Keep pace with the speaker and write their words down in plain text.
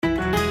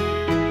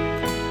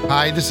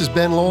Hi, this is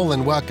Ben Lowell,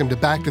 and welcome to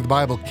Back to the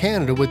Bible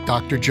Canada with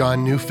Dr.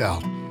 John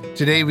Neufeld.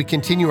 Today we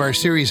continue our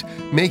series,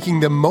 Making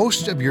the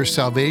Most of Your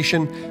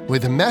Salvation,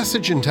 with a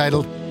message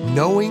entitled,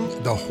 Knowing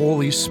the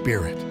Holy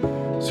Spirit.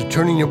 So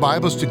turning your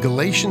Bibles to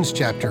Galatians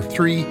chapter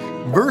 3,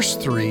 verse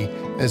 3,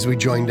 as we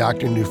join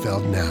Dr.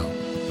 Neufeld now.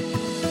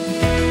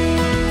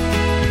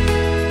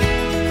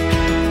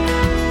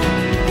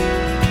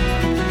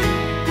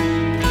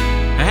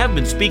 I have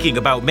been speaking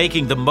about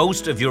making the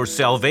most of your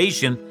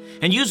salvation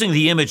and using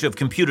the image of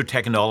computer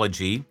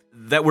technology,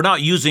 that we're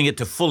not using it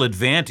to full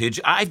advantage.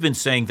 I've been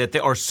saying that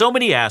there are so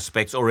many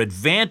aspects or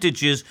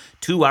advantages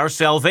to our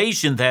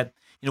salvation that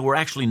we're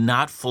actually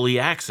not fully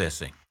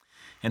accessing.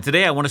 And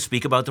today I want to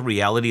speak about the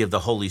reality of the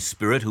Holy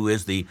Spirit, who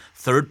is the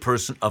third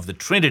person of the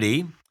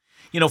Trinity.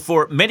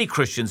 For many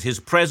Christians, his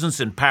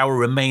presence and power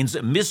remains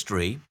a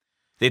mystery.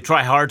 They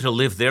try hard to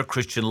live their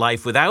Christian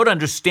life without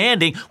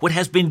understanding what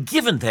has been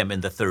given them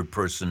in the third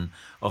person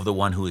of the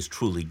one who is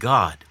truly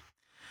God.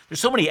 There's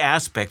so many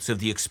aspects of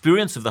the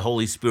experience of the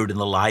Holy Spirit in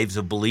the lives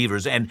of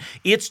believers, and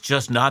it's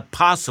just not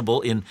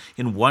possible in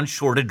one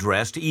short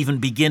address to even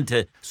begin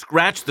to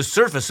scratch the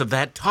surface of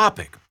that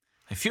topic.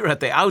 I fear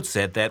at the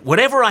outset that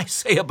whatever I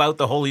say about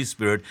the Holy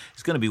Spirit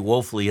is going to be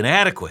woefully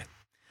inadequate.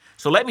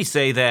 So let me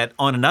say that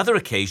on another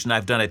occasion,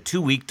 I've done a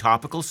 2-week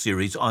topical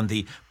series on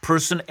the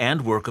person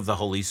and work of the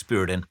Holy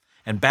Spirit.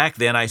 And back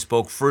then, I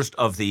spoke first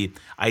of the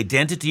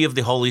identity of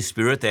the Holy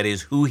Spirit, that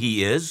is, who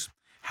he is,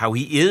 how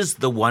he is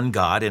the one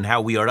God, and how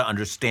we are to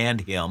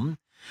understand him.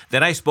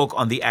 Then I spoke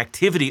on the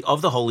activity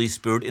of the Holy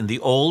Spirit in the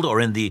Old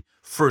or in the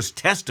First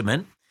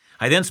Testament.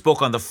 I then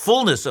spoke on the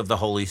fullness of the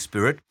Holy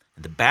Spirit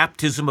and the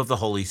baptism of the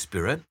Holy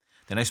Spirit.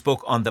 Then I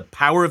spoke on the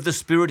power of the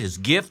Spirit, his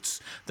gifts,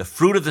 the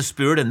fruit of the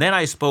Spirit, and then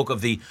I spoke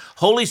of the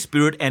Holy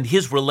Spirit and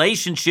his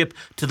relationship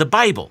to the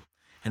Bible.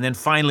 And then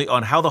finally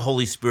on how the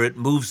Holy Spirit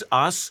moves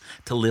us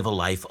to live a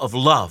life of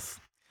love.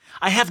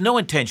 I have no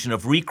intention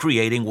of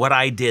recreating what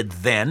I did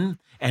then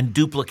and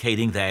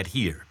duplicating that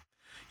here.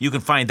 You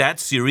can find that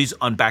series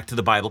on Back to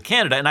the Bible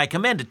Canada, and I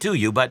commend it to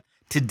you, but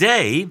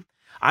today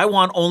I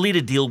want only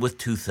to deal with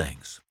two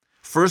things.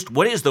 First,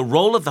 what is the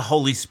role of the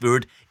Holy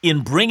Spirit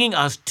in bringing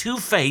us to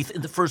faith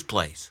in the first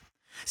place?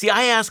 See,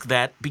 I ask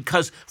that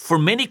because for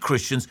many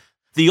Christians,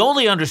 the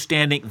only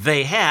understanding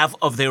they have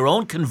of their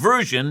own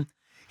conversion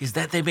is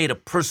that they made a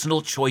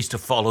personal choice to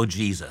follow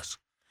Jesus.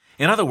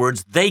 In other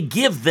words, they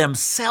give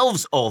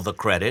themselves all the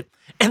credit,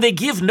 and they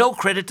give no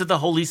credit to the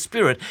Holy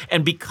Spirit.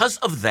 And because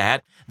of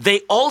that,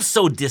 they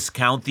also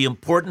discount the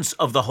importance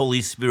of the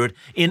Holy Spirit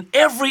in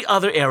every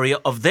other area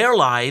of their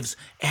lives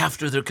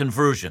after their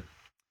conversion.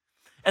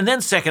 And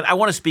then second, I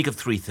want to speak of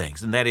three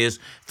things, and that is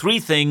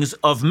three things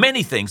of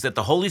many things that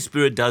the Holy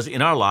Spirit does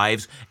in our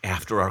lives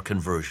after our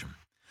conversion.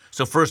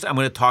 So first, I'm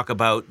going to talk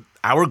about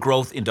our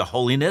growth into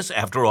holiness.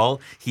 After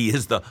all, he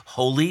is the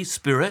Holy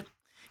Spirit.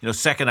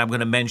 Second, I'm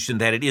going to mention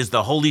that it is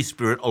the Holy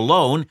Spirit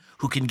alone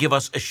who can give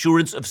us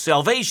assurance of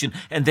salvation.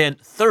 And then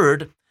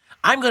third,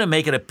 I'm going to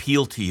make an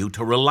appeal to you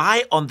to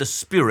rely on the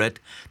Spirit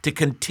to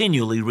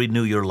continually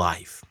renew your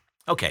life.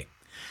 Okay,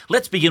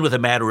 let's begin with a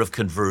matter of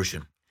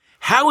conversion.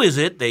 How is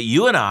it that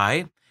you and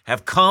I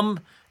have come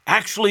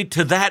actually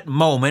to that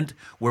moment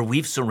where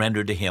we've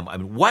surrendered to him?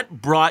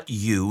 What brought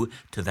you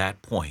to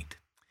that point?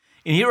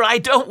 And here I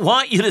don't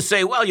want you to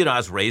say, well, I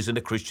was raised in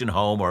a Christian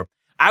home, or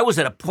I was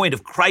at a point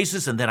of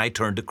crisis and then I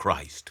turned to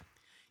Christ.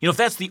 If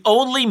that's the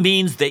only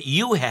means that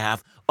you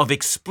have of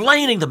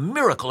explaining the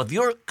miracle of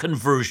your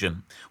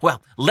conversion,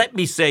 well, let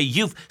me say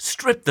you've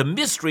stripped the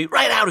mystery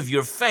right out of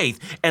your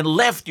faith and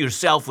left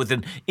yourself with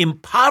an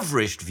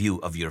impoverished view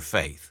of your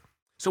faith.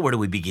 So where do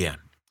we begin?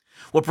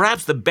 Well,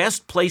 perhaps the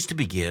best place to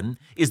begin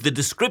is the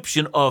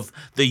description of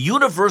the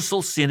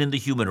universal sin in the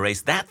human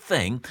race, that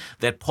thing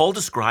that Paul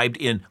described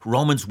in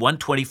Romans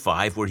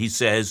 1:25, where he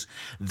says,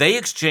 they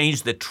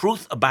exchanged the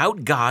truth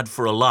about God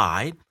for a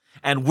lie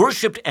and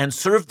worshipped and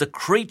served the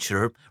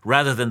creature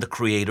rather than the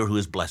Creator who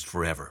is blessed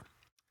forever.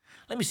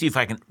 Let me see if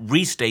I can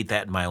restate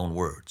that in my own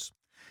words.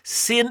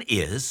 Sin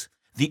is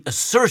the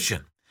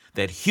assertion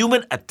that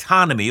human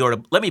autonomy,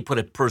 or let me put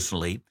it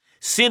personally,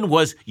 sin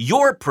was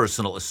your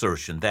personal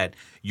assertion that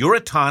your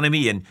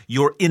autonomy and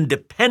your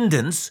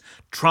independence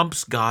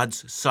trumps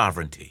God's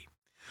sovereignty.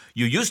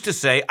 You used to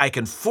say, I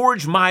can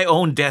forge my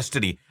own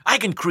destiny. I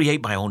can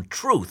create my own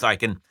truth. I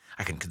can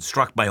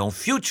construct my own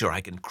future. I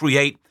can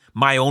create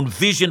my own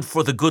vision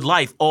for the good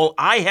life. All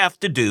I have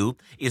to do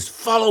is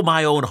follow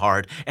my own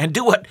heart and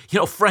do what,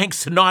 Frank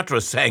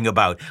Sinatra sang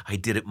about. I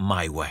did it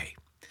my way.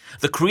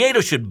 The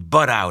Creator should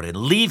butt out and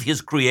leave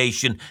his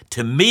creation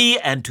to me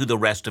and to the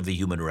rest of the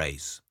human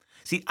race.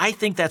 See, I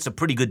think that's a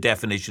pretty good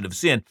definition of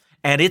sin,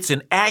 and it's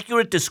an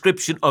accurate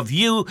description of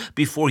you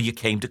before you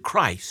came to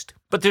Christ.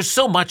 But there's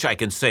so much I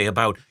can say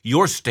about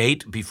your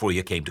state before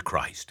you came to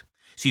Christ.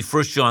 See,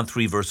 1 John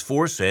 3 verse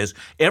 4 says,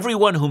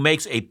 everyone who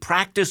makes a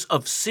practice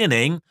of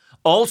sinning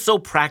also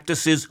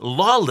practices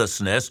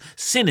lawlessness.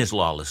 Sin is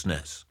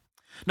lawlessness.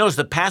 Notice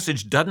the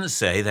passage doesn't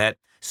say that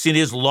sin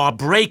is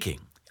law-breaking.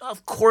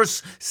 Of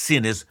course,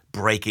 sin is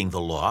breaking the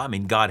law. I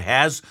mean, God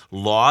has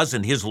laws,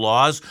 and his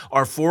laws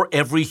are for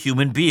every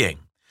human being.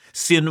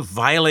 Sin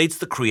violates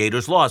the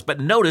Creator's laws. But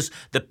notice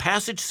the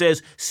passage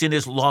says sin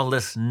is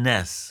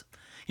lawlessness.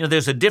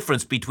 There's a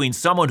difference between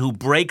someone who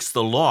breaks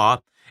the law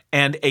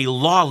and a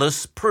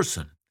lawless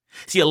person.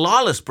 See, a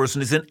lawless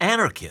person is an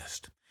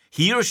anarchist.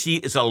 He or she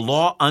is a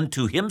law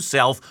unto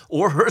himself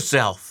or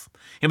herself.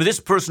 This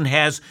person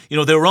has,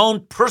 their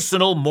own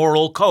personal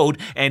moral code,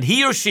 and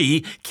he or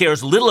she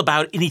cares little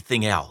about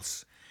anything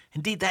else.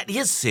 Indeed, that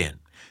is sin.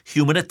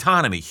 Human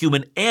autonomy,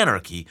 human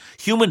anarchy,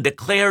 human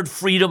declared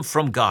freedom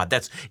from God.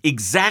 That's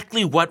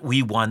exactly what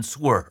we once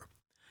were.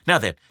 Now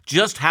then,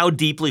 just how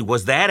deeply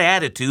was that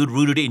attitude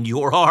rooted in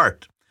your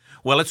heart?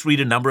 Well, let's read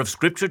a number of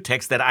scripture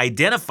texts that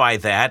identify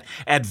that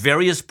at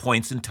various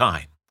points in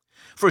time.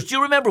 First,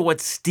 you remember what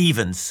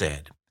Stephen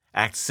said,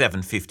 Acts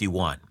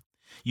 7:51.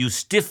 You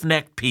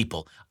stiff-necked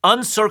people,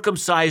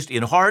 uncircumcised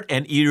in heart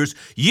and ears,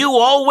 you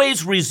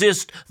always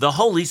resist the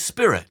Holy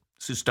Spirit.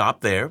 So stop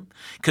there.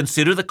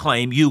 Consider the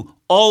claim, you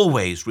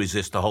always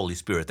resist the Holy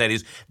Spirit. That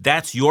is,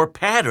 that's your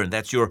pattern,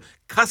 that's your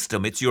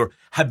custom, it's your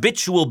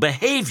habitual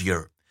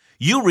behavior.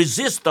 You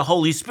resist the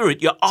Holy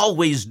Spirit. You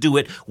always do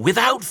it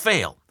without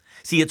fail.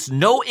 See, it's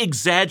no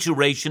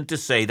exaggeration to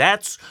say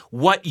that's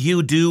what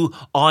you do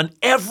on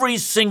every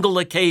single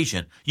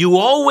occasion. You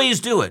always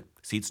do it.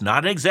 See, it's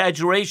not an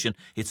exaggeration.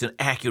 It's an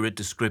accurate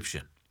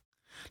description.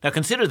 Now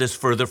consider this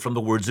further from the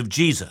words of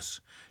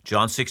Jesus.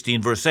 John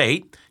 16, verse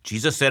 8,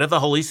 Jesus said of the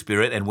Holy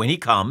Spirit, and when he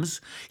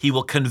comes, he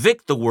will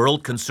convict the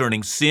world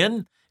concerning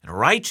sin and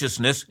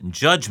righteousness and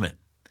judgment.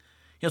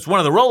 It's one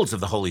of the roles of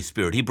the Holy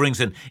Spirit. He brings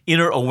an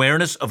inner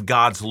awareness of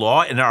God's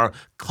law and our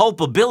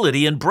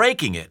culpability in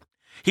breaking it.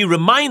 He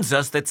reminds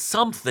us that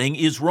something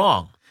is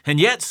wrong. And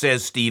yet,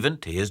 says Stephen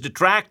to his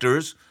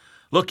detractors,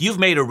 look, you've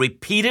made a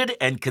repeated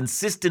and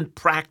consistent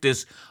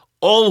practice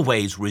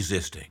always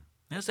resisting.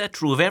 Is that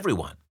true of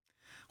everyone?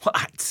 Well,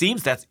 it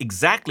seems that's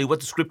exactly what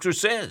the Scripture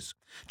says.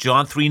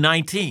 John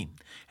 3:19,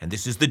 and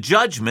this is the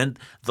judgment.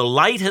 The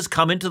light has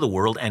come into the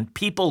world, and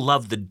people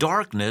love the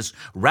darkness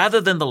rather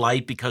than the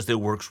light because their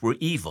works were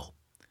evil.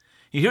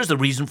 Here's the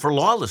reason for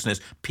lawlessness.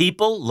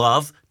 People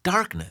love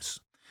darkness.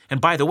 And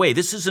by the way,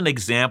 this is an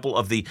example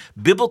of the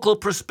biblical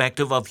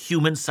perspective of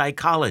human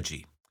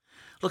psychology.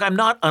 Look, I'm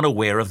not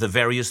unaware of the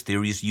various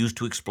theories used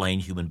to explain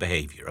human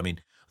behavior.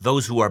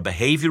 Those who are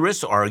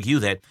behaviorists argue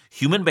that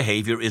human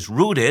behavior is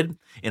rooted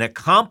in a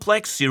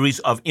complex series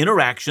of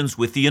interactions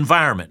with the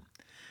environment,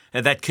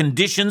 and that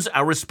conditions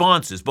our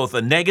responses, both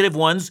the negative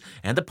ones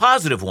and the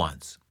positive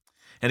ones.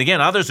 And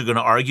again, others are going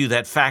to argue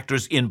that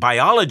factors in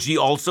biology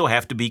also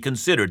have to be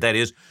considered. That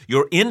is,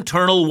 your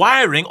internal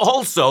wiring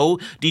also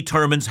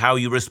determines how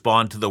you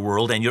respond to the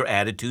world and your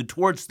attitude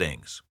towards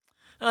things.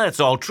 Now, that's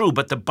all true,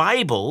 but the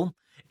Bible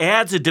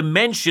adds a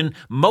dimension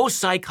most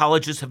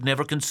psychologists have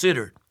never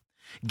considered.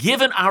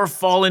 Given our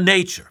fallen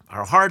nature,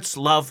 our hearts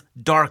love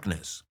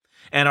darkness,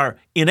 and our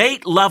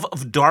innate love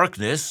of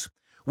darkness,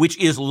 which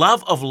is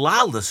love of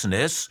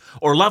lawlessness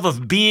or love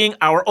of being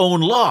our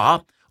own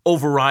law,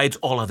 overrides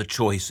all other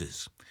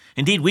choices.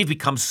 Indeed, we've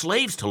become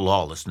slaves to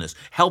lawlessness,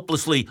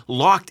 helplessly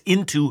locked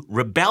into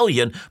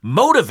rebellion,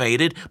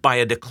 motivated by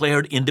a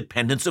declared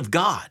independence of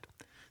God.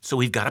 So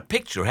we've got a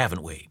picture,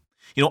 haven't we?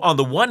 On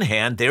the one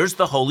hand, there's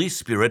the Holy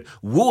Spirit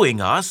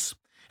wooing us,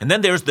 and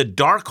then there's the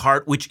dark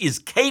heart, which is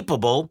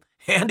capable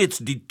and it's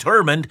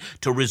determined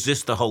to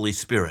resist the Holy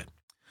Spirit.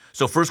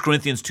 So 1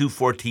 Corinthians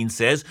 2:14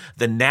 says,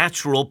 the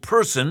natural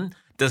person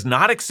does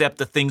not accept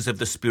the things of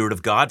the Spirit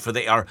of God, for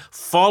they are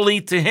folly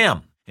to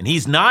him, and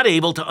he's not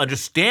able to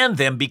understand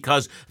them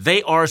because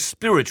they are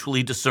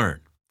spiritually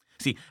discerned.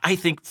 See, I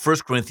think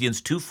 1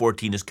 Corinthians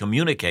 2:14 is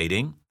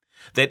communicating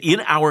that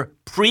in our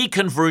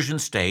pre-conversion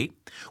state,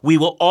 we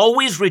will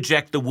always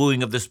reject the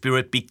wooing of the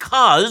Spirit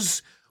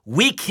because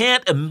we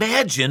can't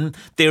imagine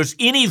there's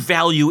any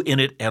value in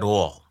it at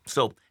all.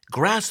 So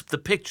grasp the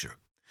picture.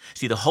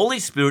 See, the Holy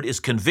Spirit is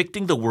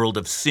convicting the world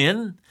of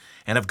sin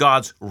and of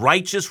God's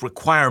righteous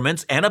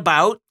requirements and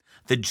about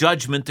the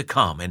judgment to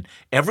come. And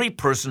every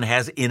person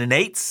has an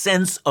innate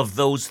sense of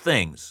those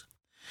things.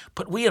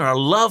 But we, in our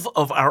love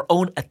of our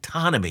own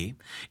autonomy,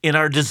 in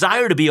our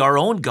desire to be our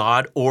own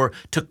God or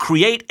to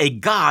create a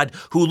God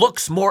who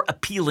looks more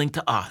appealing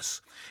to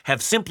us,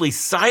 have simply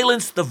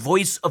silenced the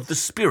voice of the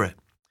Spirit.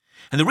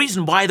 And the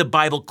reason why the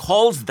Bible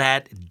calls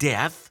that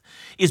death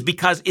is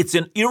because it's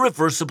an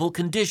irreversible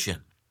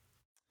condition.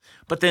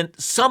 But then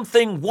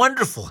something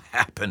wonderful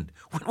happened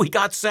when we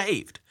got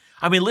saved.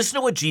 Listen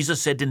to what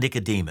Jesus said to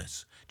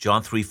Nicodemus,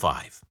 John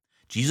 3:5.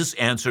 Jesus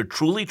answered,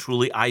 truly,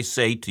 truly, I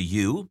say to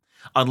you,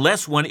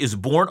 unless one is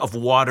born of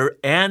water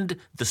and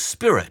the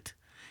Spirit,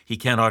 he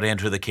cannot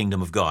enter the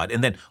kingdom of God.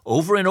 And then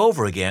over and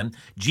over again,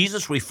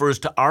 Jesus refers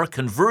to our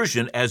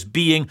conversion as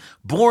being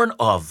born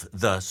of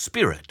the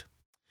Spirit.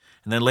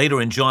 And then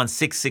later in John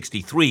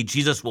 6:63,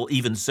 Jesus will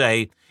even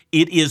say,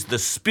 it is the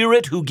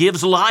Spirit who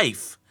gives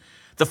life.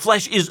 The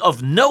flesh is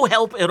of no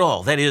help at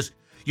all. That is,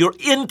 you're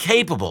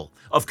incapable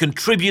of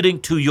contributing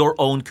to your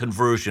own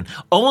conversion.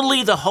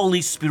 Only the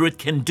Holy Spirit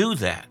can do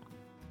that.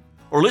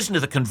 Or listen to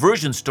the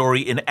conversion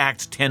story in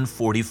Acts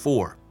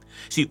 10:44.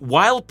 See,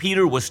 while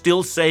Peter was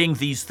still saying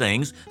these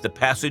things, the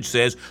passage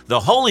says, the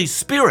Holy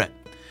Spirit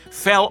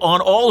fell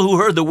on all who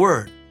heard the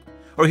word.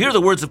 Or hear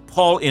the words of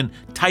Paul in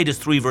Titus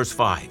 3 verse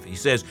 5. He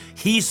says,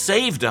 He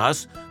saved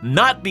us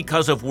not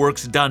because of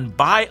works done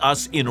by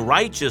us in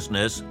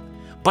righteousness,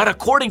 but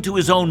according to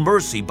His own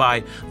mercy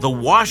by the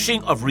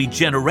washing of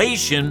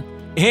regeneration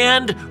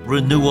and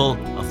renewal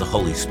of the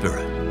Holy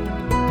Spirit.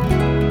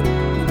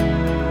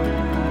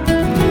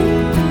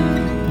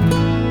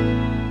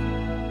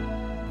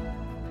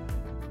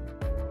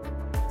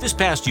 This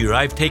past year,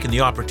 I've taken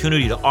the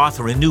opportunity to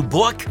author a new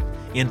book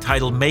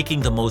entitled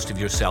Making the Most of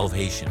Your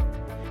Salvation.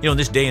 In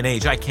this day and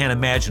age, I can't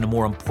imagine a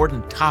more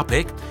important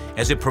topic,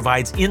 as it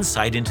provides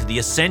insight into the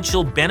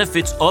essential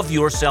benefits of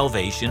your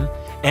salvation,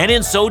 and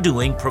in so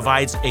doing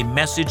provides a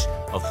message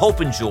of hope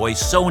and joy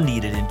so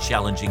needed in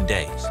challenging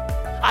days.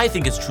 I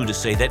think it's true to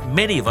say that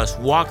many of us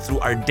walk through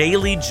our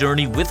daily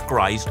journey with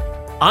Christ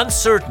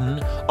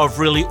uncertain of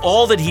really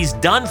all that He's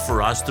done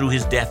for us through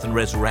His death and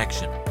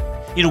resurrection.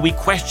 We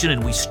question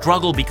and we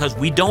struggle because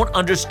we don't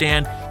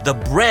understand the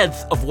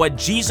breadth of what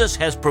Jesus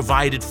has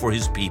provided for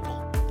His people.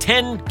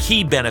 10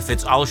 key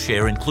benefits I'll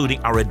share,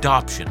 including our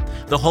adoption,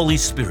 the Holy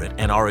Spirit,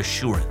 and our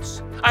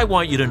assurance. I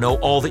want you to know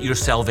all that your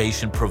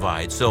salvation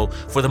provides. So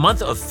for the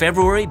month of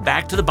February,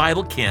 Back to the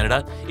Bible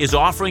Canada is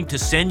offering to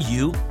send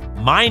you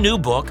my new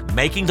book,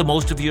 Making the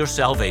Most of Your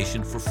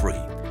Salvation, for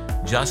free,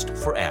 just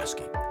for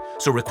asking.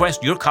 So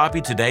request your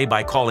copy today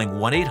by calling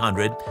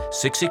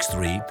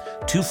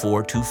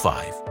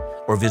 1-800-663-2425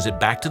 or visit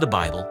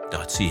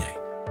backtothebible.ca.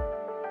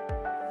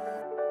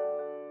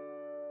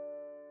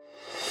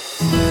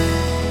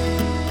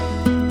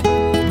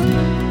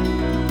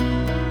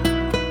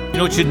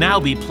 It should now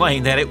be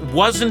plain that it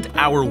wasn't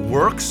our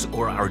works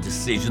or our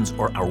decisions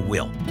or our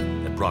will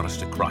that brought us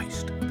to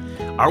Christ.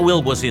 Our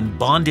will was in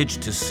bondage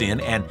to sin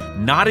and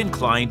not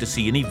inclined to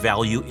see any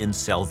value in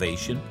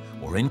salvation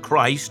or in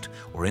Christ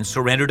or in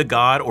surrender to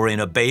God or in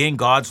obeying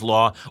God's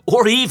law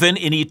or even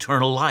in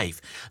eternal life.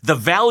 The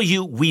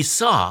value we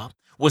saw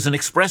was in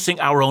expressing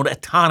our own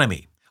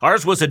autonomy.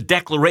 Ours was a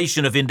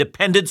declaration of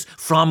independence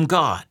from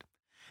God.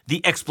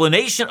 The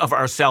explanation of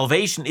our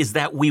salvation is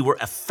that we were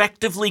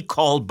effectively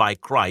called by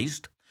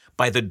Christ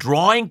by the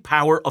drawing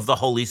power of the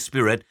Holy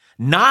Spirit,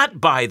 not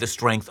by the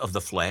strength of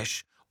the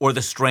flesh or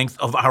the strength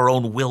of our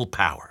own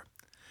willpower.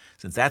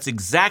 Since that's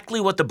exactly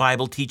what the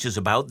Bible teaches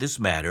about this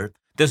matter,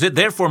 does it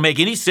therefore make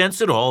any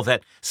sense at all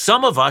that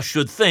some of us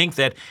should think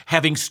that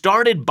having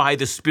started by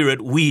the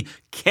Spirit, we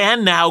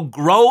can now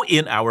grow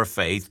in our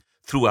faith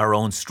through our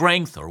own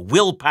strength or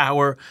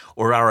willpower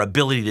or our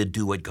ability to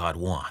do what God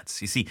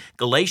wants? You see,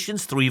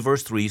 Galatians 3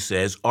 verse 3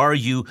 says, "Are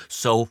you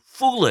so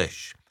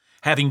foolish?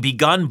 Having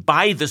begun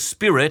by the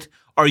Spirit,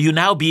 are you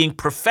now being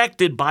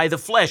perfected by the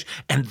flesh?"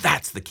 And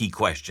that's the key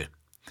question.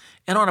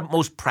 And on a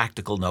most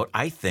practical note,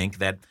 I think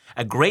that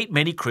a great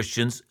many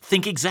Christians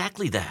think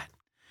exactly that.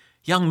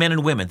 Young men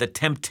and women, the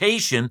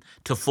temptation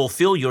to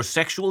fulfill your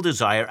sexual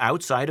desire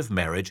outside of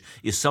marriage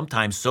is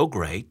sometimes so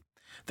great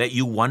that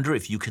you wonder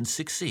if you can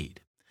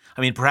succeed.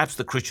 Perhaps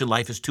the Christian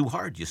life is too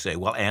hard, you say.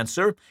 Well,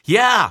 answer,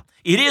 yeah,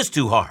 it is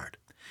too hard.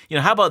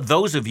 How about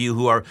those of you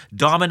who are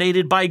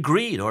dominated by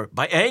greed or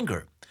by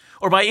anger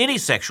or by any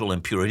sexual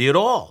impurity at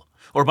all,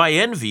 or by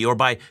envy or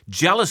by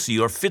jealousy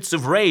or fits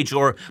of rage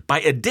or by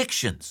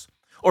addictions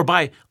or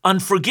by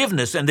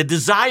unforgiveness and the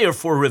desire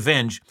for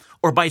revenge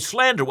or by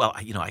slander? Well,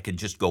 I could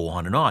just go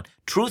on and on.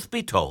 Truth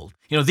be told,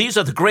 these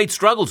are the great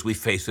struggles we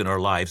face in our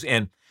lives.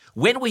 And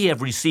when we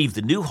have received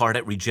the new heart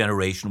at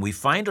regeneration, we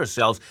find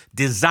ourselves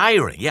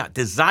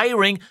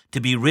desiring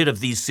to be rid of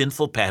these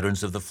sinful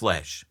patterns of the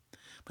flesh.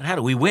 But how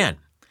do we win?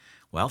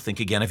 Well, think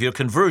again of your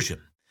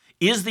conversion.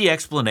 Is the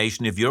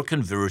explanation of your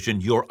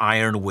conversion your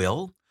iron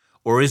will,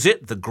 or is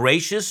it the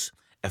gracious,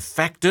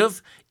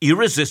 effective,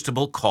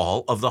 irresistible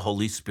call of the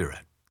Holy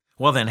Spirit?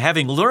 Well then,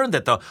 having learned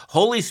that the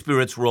Holy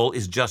Spirit's role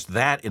is just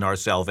that in our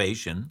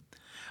salvation,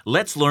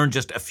 let's learn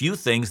just a few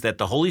things that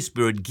the Holy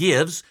Spirit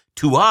gives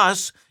to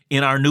us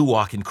in our new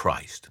walk in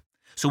Christ.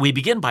 So we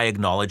begin by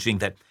acknowledging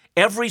that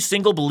every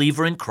single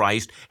believer in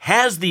Christ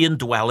has the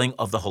indwelling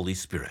of the Holy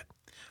Spirit.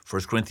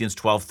 1 Corinthians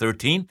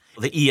 12:13,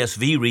 the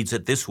ESV reads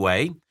it this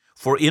way,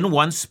 "For in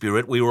one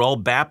Spirit we were all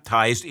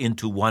baptized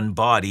into one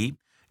body,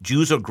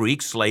 Jews or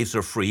Greeks, slaves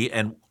or free,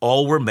 and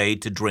all were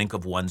made to drink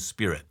of one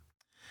Spirit."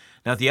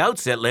 Now at the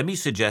outset, let me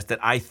suggest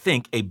that I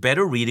think a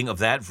better reading of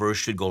that verse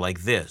should go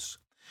like this.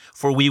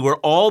 "For we were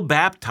all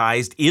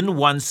baptized in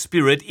one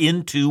Spirit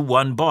into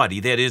one body."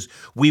 That is,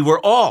 we were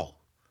all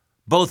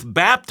both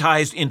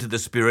baptized into the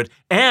Spirit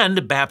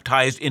and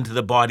baptized into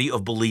the body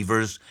of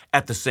believers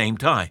at the same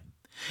time.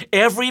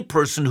 Every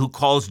person who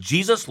calls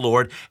Jesus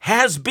Lord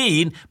has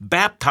been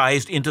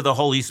baptized into the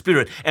Holy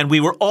Spirit, and we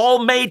were all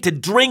made to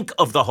drink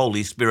of the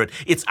Holy Spirit.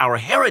 It's our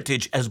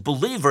heritage as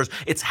believers.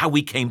 It's how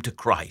we came to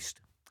Christ.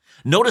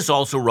 Notice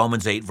also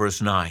Romans 8,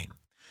 verse 9.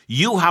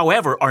 "You,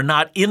 however, are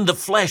not in the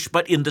flesh,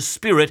 but in the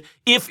Spirit,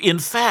 if in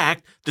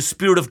fact the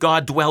Spirit of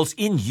God dwells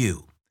in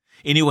you.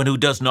 Anyone who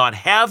does not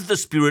have the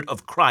Spirit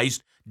of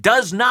Christ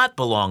does not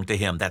belong to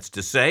him. That's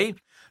to say,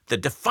 the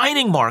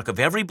defining mark of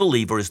every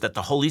believer is that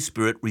the Holy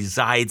Spirit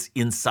resides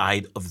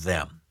inside of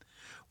them.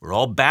 We're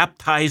all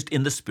baptized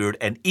in the Spirit,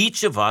 and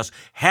each of us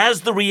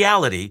has the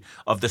reality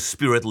of the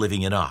Spirit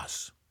living in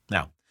us.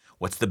 Now,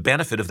 what's the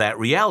benefit of that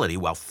reality?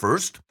 Well,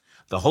 first,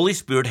 the Holy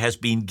Spirit has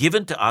been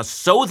given to us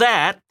so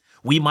that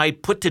we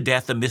might put to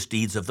death the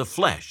misdeeds of the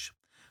flesh.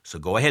 So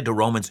go ahead to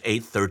Romans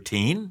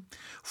 8:13.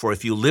 For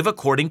if you live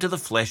according to the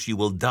flesh, you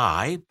will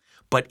die.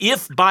 But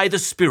if by the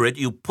Spirit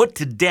you put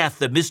to death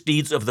the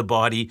misdeeds of the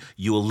body,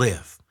 you will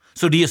live.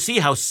 So do you see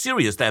how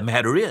serious that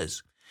matter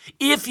is?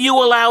 If you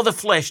allow the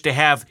flesh to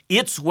have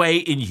its way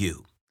in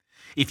you,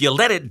 if you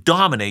let it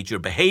dominate your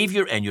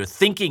behavior and your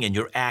thinking and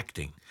your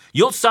acting,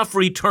 you'll suffer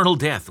eternal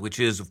death, which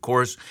is, of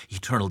course,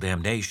 eternal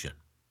damnation.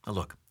 Now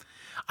look,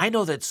 I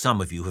know that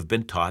some of you have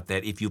been taught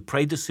that if you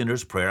prayed the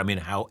sinner's prayer,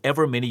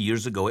 however many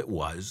years ago it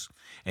was,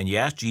 and you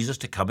asked Jesus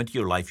to come into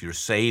your life, you're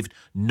saved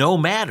no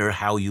matter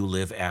how you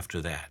live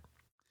after that.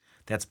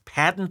 That's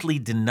patently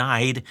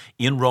denied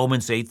in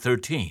Romans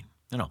 8:13.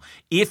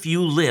 If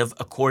you live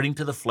according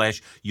to the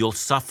flesh, you'll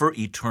suffer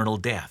eternal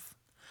death.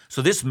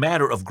 So this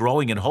matter of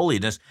growing in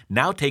holiness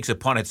now takes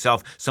upon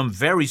itself some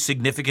very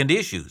significant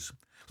issues.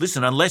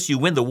 Listen, unless you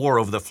win the war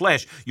over the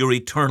flesh, you're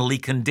eternally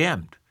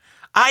condemned.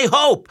 I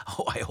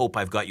hope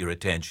I've got your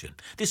attention.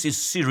 This is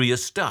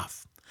serious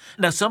stuff.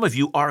 Now, some of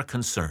you are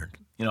concerned.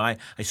 I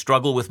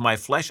struggle with my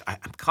flesh.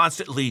 I'm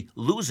constantly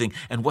losing.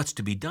 And what's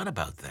to be done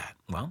about that?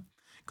 Well,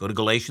 go to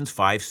Galatians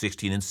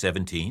 5:16 and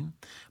 17.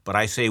 But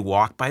I say,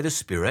 walk by the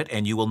Spirit,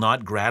 and you will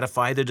not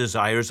gratify the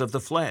desires of the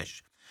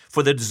flesh.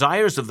 For the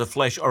desires of the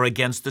flesh are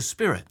against the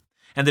Spirit,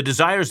 and the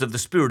desires of the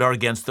Spirit are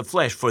against the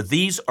flesh. For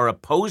these are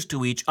opposed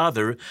to each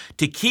other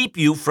to keep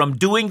you from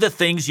doing the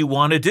things you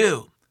want to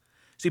do.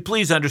 See,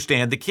 please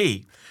understand the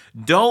key.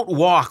 Don't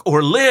walk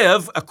or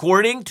live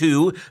according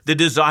to the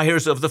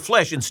desires of the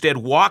flesh. Instead,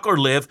 walk or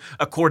live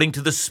according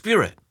to the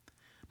Spirit.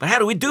 But how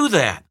do we do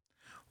that?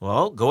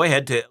 Well, go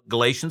ahead to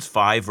Galatians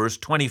 5, verse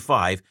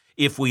 25.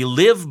 If we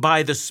live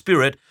by the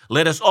Spirit,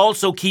 let us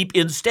also keep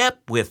in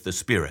step with the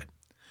Spirit.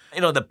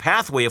 The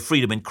pathway of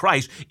freedom in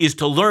Christ is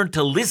to learn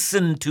to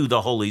listen to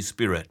the Holy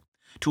Spirit,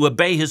 to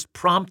obey His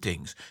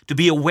promptings, to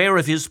be aware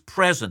of His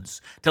presence,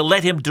 to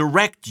let Him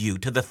direct you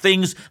to the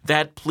things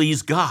that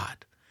please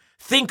God.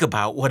 Think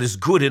about what is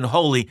good and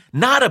holy,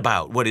 not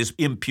about what is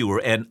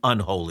impure and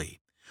unholy.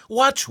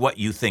 Watch what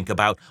you think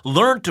about.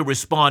 Learn to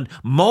respond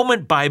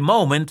moment by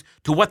moment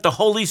to what the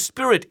Holy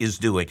Spirit is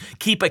doing.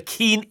 Keep a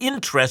keen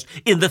interest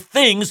in the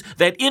things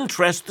that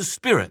interest the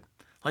Spirit,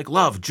 like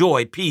love,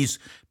 joy, peace,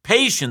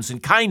 patience,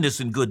 and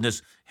kindness and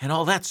goodness, and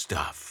all that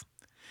stuff.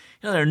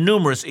 There are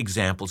numerous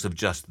examples of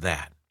just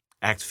that.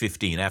 Acts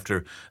 15,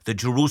 after the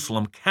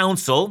Jerusalem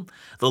Council,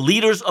 the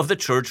leaders of the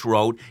church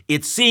wrote,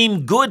 "It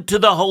seemed good to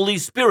the Holy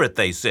Spirit,"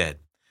 they said.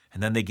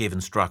 And then they gave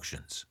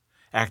instructions.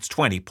 Acts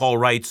 20, Paul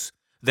writes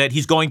that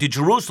he's going to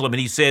Jerusalem, and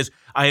he says,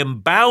 "I am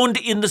bound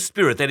in the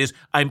Spirit." That is,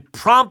 I'm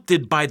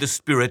prompted by the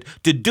Spirit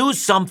to do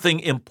something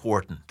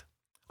important.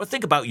 Or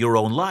think about your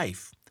own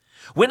life.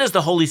 When has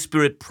the Holy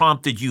Spirit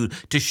prompted you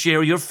to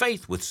share your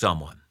faith with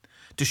someone,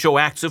 to show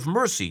acts of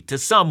mercy to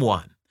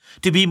someone,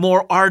 to be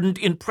more ardent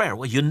in prayer?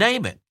 Well, you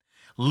name it.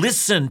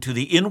 Listen to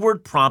the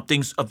inward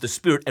promptings of the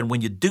Spirit, and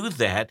when you do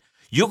that,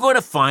 you're going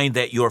to find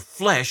that your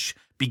flesh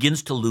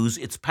begins to lose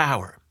its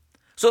power.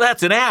 So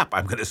that's an app,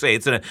 I'm going to say.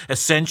 It's an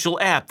essential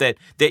app that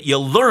you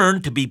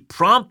learn to be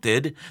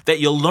prompted, that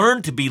you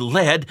learn to be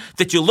led,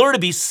 that you learn to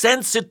be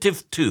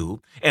sensitive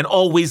to, and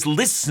always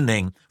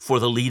listening for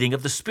the leading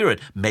of the Spirit.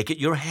 Make it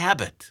your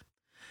habit.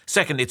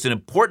 Second, it's an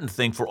important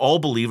thing for all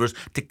believers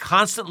to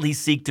constantly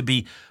seek to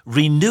be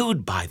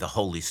renewed by the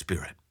Holy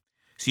Spirit.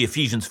 See,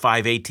 Ephesians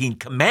 5:18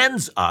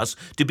 commands us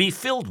to be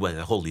filled with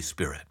the Holy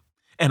Spirit.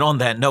 And on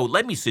that note,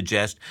 let me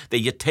suggest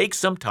that you take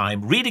some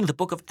time reading the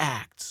book of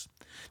Acts,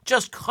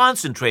 just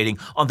concentrating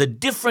on the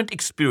different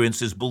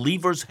experiences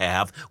believers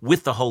have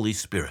with the Holy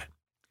Spirit.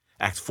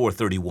 Acts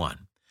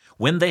 4:31.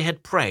 When they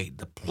had prayed,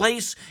 the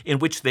place in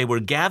which they were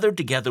gathered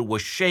together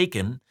was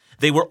shaken.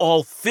 They were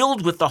all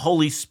filled with the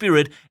Holy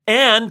Spirit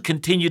and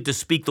continued to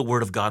speak the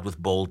word of God with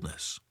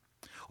boldness.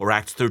 Or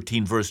Acts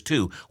 13, verse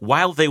 2,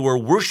 while they were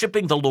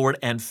worshiping the Lord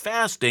and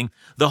fasting,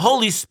 the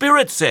Holy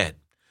Spirit said,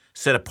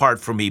 "Set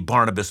apart for me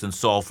Barnabas and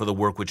Saul for the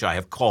work which I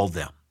have called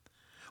them."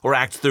 Or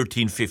Acts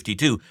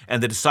 13:52,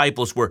 and the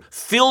disciples were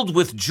filled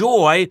with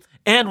joy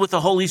and with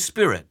the Holy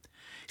Spirit.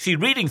 See,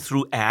 reading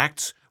through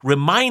Acts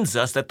reminds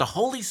us that the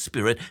Holy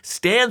Spirit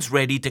stands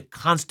ready to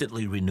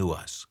constantly renew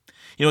us.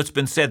 It's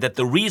been said that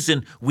the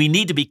reason we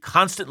need to be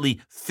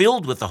constantly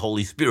filled with the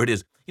Holy Spirit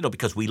is,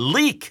 because we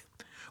leak.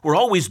 We're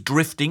always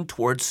drifting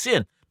toward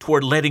sin,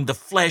 toward letting the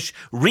flesh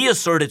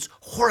reassert its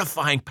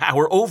horrifying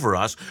power over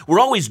us. We're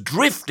always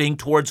drifting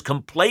towards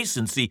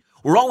complacency.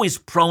 We're always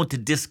prone to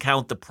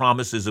discount the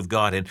promises of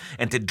God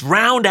and to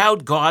drown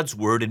out God's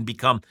word and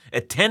become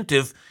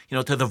attentive,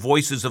 to the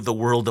voices of the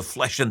world, the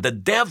flesh, and the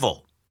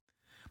devil.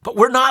 But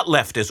we're not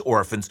left as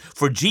orphans,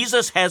 for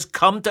Jesus has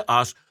come to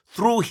us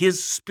through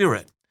His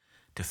Spirit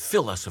to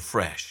fill us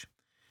afresh.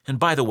 And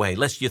by the way,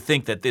 lest you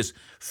think that this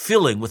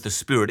filling with the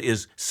Spirit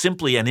is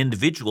simply an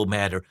individual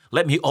matter,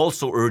 let me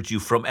also urge you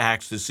from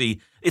Acts to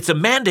see it's a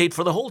mandate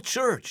for the whole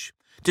church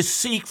to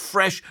seek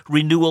fresh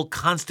renewal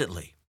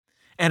constantly.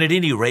 And at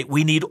any rate,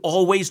 we need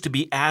always to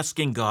be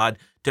asking God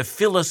to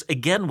fill us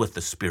again with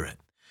the Spirit,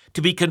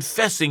 to be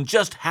confessing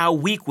just how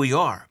weak we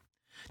are.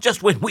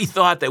 Just when we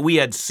thought that we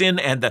had sin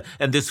and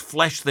this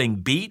flesh thing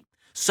beat,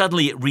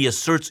 suddenly it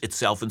reasserts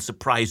itself in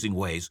surprising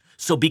ways.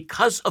 So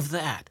because of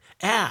that,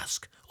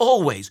 ask,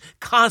 always,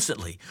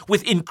 constantly,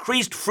 with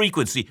increased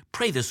frequency,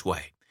 pray this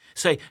way.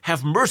 Say,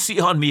 have mercy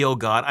on me, O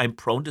God, I'm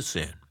prone to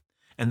sin.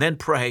 And then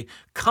pray,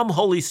 come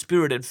Holy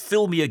Spirit and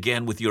fill me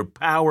again with your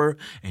power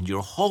and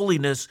your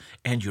holiness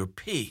and your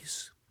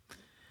peace.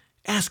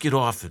 Ask it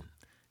often.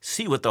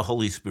 See what the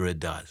Holy Spirit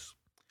does.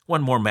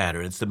 One more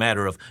matter, it's the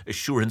matter of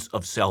assurance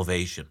of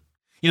salvation.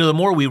 The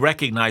more we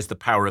recognize the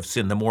power of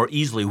sin, the more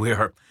easily we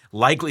are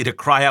likely to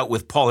cry out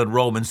with Paul in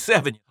Romans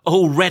 7,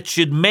 "O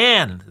wretched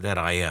man that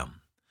I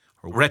am,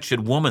 or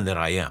wretched woman that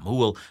I am, who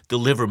will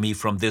deliver me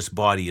from this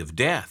body of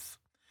death?"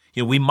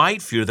 We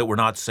might fear that we're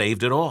not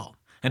saved at all.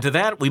 And to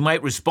that, we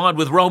might respond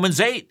with Romans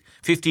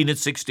 8:15 and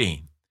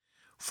 16.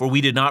 "For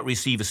we did not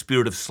receive a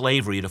spirit of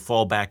slavery to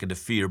fall back into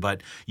fear,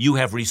 but you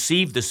have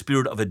received the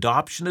spirit of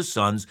adoption as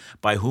sons,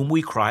 by whom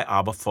we cry,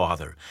 Abba,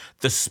 Father.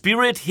 The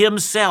Spirit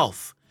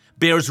himself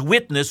bears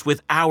witness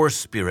with our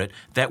spirit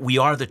that we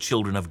are the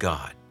children of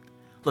God."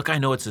 Look, I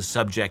know it's a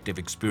subjective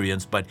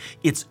experience, but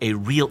it's a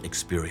real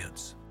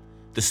experience.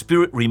 The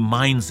Spirit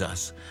reminds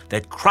us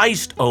that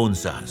Christ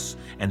owns us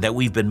and that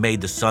we've been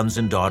made the sons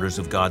and daughters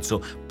of God.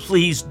 So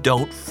please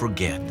don't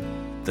forget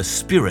the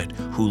Spirit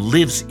who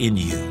lives in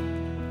you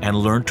and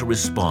learn to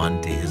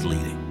respond to his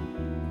leading.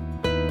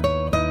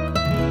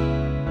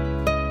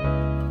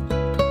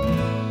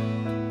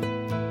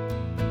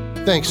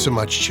 Thanks so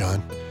much,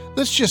 John.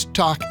 Let's just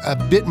talk a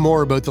bit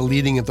more about the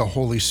leading of the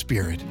Holy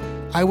Spirit.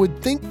 I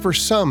would think for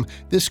some,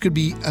 this could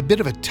be a bit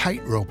of a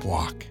tightrope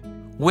walk.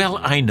 Well,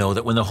 I know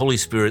that when the Holy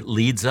Spirit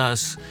leads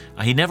us,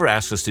 he never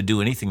asks us to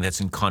do anything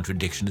that's in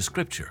contradiction to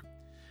Scripture.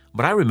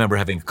 But I remember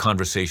having a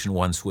conversation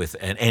once with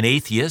an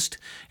atheist,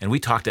 and we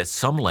talked at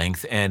some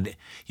length, and,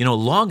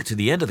 long to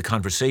the end of the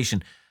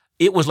conversation,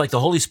 it was like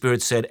the Holy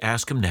Spirit said,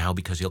 ask him now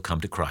because he'll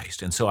come to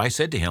Christ. And so I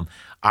said to him,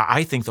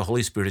 I think the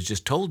Holy Spirit has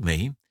just told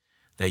me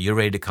that you're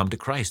ready to come to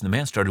Christ. And the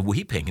man started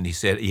weeping, and he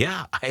said,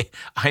 yeah,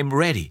 I'm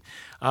ready.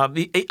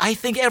 I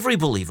think every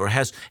believer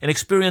has an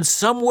experience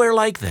somewhere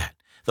like that.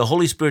 The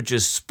Holy Spirit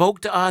just spoke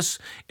to us,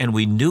 and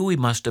we knew we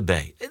must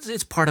obey.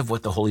 It's part of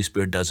what the Holy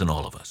Spirit does in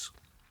all of us.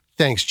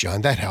 Thanks,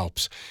 John. That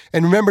helps.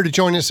 And remember to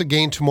join us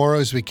again tomorrow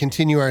as we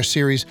continue our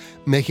series,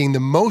 Making the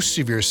Most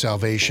of Your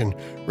Salvation,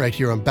 right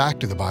here on Back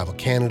to the Bible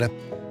Canada.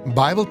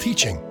 Bible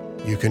teaching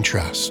you can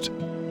trust.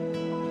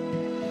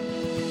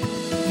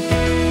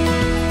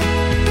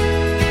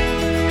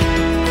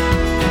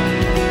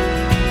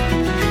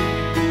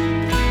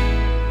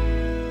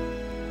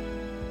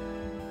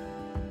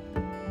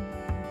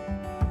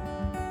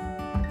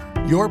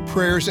 Your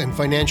prayers and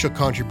financial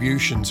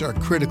contributions are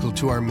critical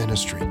to our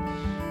ministry.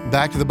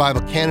 Back to the Bible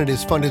Canada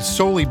is funded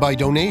solely by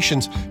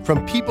donations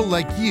from people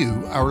like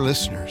you, our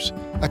listeners.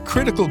 A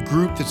critical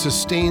group that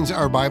sustains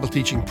our Bible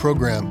teaching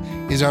program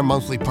is our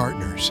monthly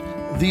partners.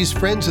 These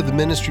friends of the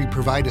ministry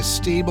provide a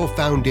stable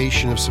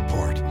foundation of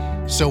support,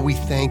 so we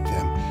thank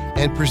them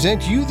and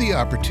present you the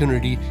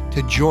opportunity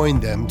to join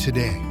them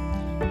today.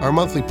 Our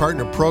monthly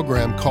partner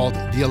program, called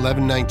the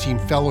 1119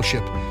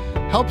 Fellowship,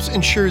 helps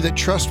ensure that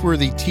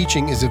trustworthy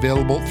teaching is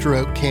available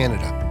throughout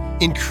Canada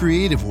in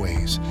creative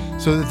ways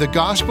so that the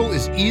gospel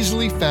is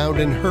easily found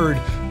and heard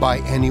by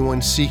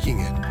anyone seeking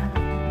it.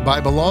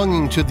 By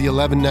belonging to the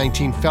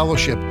 1119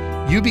 Fellowship,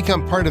 you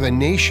become part of a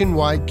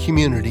nationwide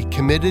community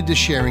committed to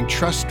sharing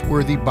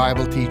trustworthy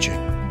Bible teaching,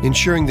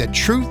 ensuring that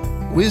truth,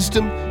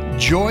 wisdom,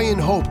 joy, and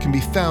hope can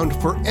be found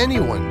for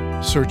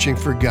anyone searching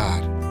for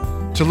God.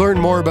 To learn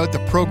more about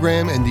the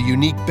program and the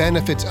unique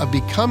benefits of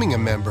becoming a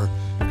member,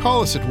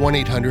 call us at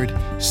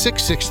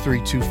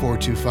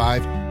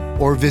 1-800-663-2425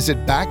 or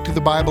visit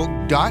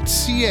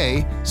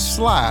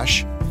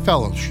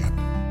backtothebible.ca/fellowship.